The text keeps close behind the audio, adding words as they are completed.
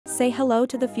Say hello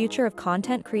to the future of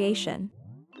content creation.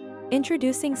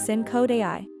 Introducing SinCode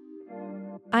AI.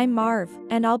 I'm Marv,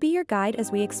 and I'll be your guide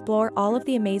as we explore all of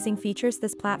the amazing features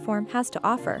this platform has to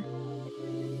offer.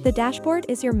 The dashboard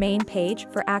is your main page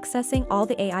for accessing all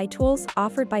the AI tools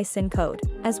offered by SinCode,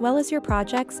 as well as your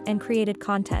projects and created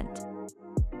content.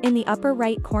 In the upper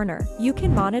right corner, you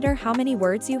can monitor how many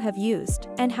words you have used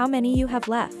and how many you have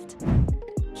left.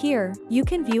 Here, you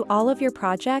can view all of your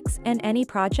projects and any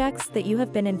projects that you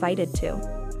have been invited to.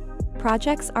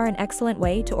 Projects are an excellent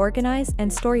way to organize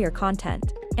and store your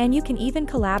content, and you can even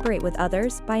collaborate with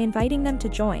others by inviting them to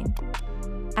join.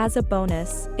 As a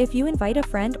bonus, if you invite a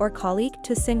friend or colleague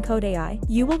to SinCode AI,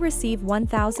 you will receive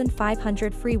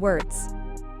 1,500 free words.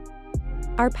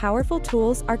 Our powerful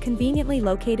tools are conveniently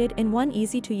located in one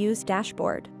easy-to-use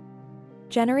dashboard.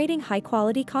 Generating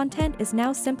high-quality content is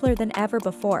now simpler than ever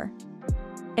before.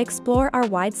 Explore our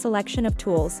wide selection of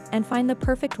tools and find the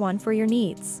perfect one for your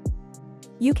needs.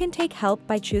 You can take help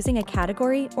by choosing a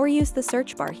category or use the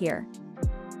search bar here.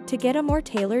 To get a more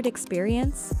tailored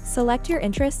experience, select your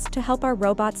interests to help our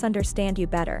robots understand you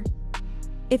better.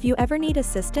 If you ever need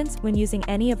assistance when using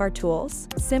any of our tools,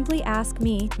 simply ask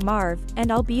me, Marv,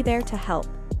 and I'll be there to help.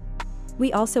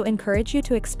 We also encourage you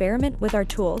to experiment with our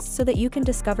tools so that you can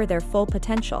discover their full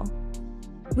potential.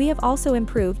 We have also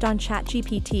improved on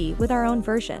ChatGPT with our own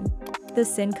version, the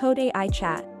SinCode AI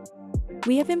Chat.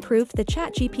 We have improved the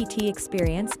ChatGPT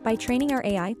experience by training our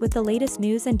AI with the latest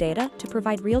news and data to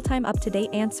provide real-time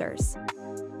up-to-date answers.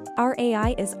 Our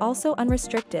AI is also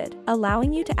unrestricted,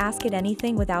 allowing you to ask it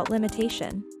anything without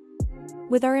limitation.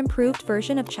 With our improved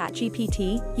version of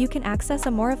ChatGPT, you can access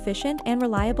a more efficient and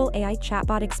reliable AI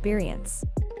chatbot experience.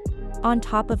 On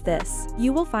top of this,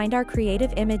 you will find our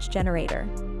creative image generator.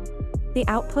 The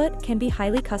output can be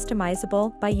highly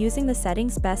customizable by using the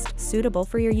settings best suitable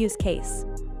for your use case.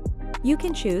 You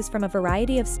can choose from a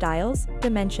variety of styles,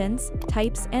 dimensions,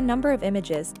 types, and number of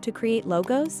images to create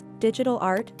logos, digital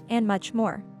art, and much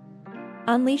more.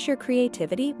 Unleash your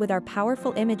creativity with our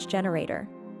powerful image generator.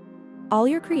 All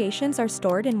your creations are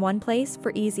stored in one place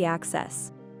for easy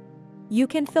access. You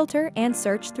can filter and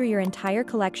search through your entire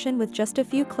collection with just a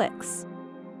few clicks.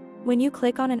 When you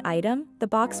click on an item, the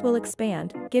box will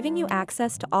expand, giving you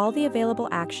access to all the available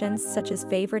actions such as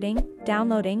favoriting,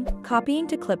 downloading, copying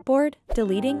to clipboard,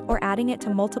 deleting, or adding it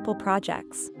to multiple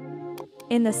projects.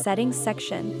 In the Settings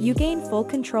section, you gain full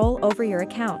control over your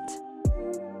account.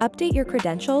 Update your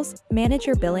credentials, manage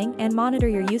your billing, and monitor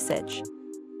your usage.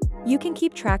 You can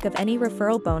keep track of any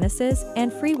referral bonuses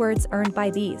and free words earned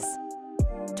by these.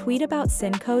 Tweet about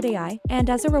SinCode AI, and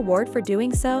as a reward for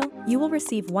doing so, you will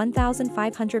receive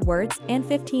 1,500 words and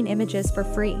 15 images for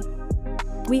free.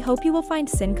 We hope you will find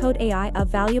SinCode AI a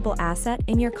valuable asset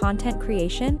in your content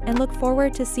creation and look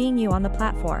forward to seeing you on the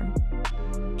platform.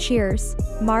 Cheers,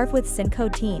 Marv with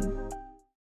SinCode team.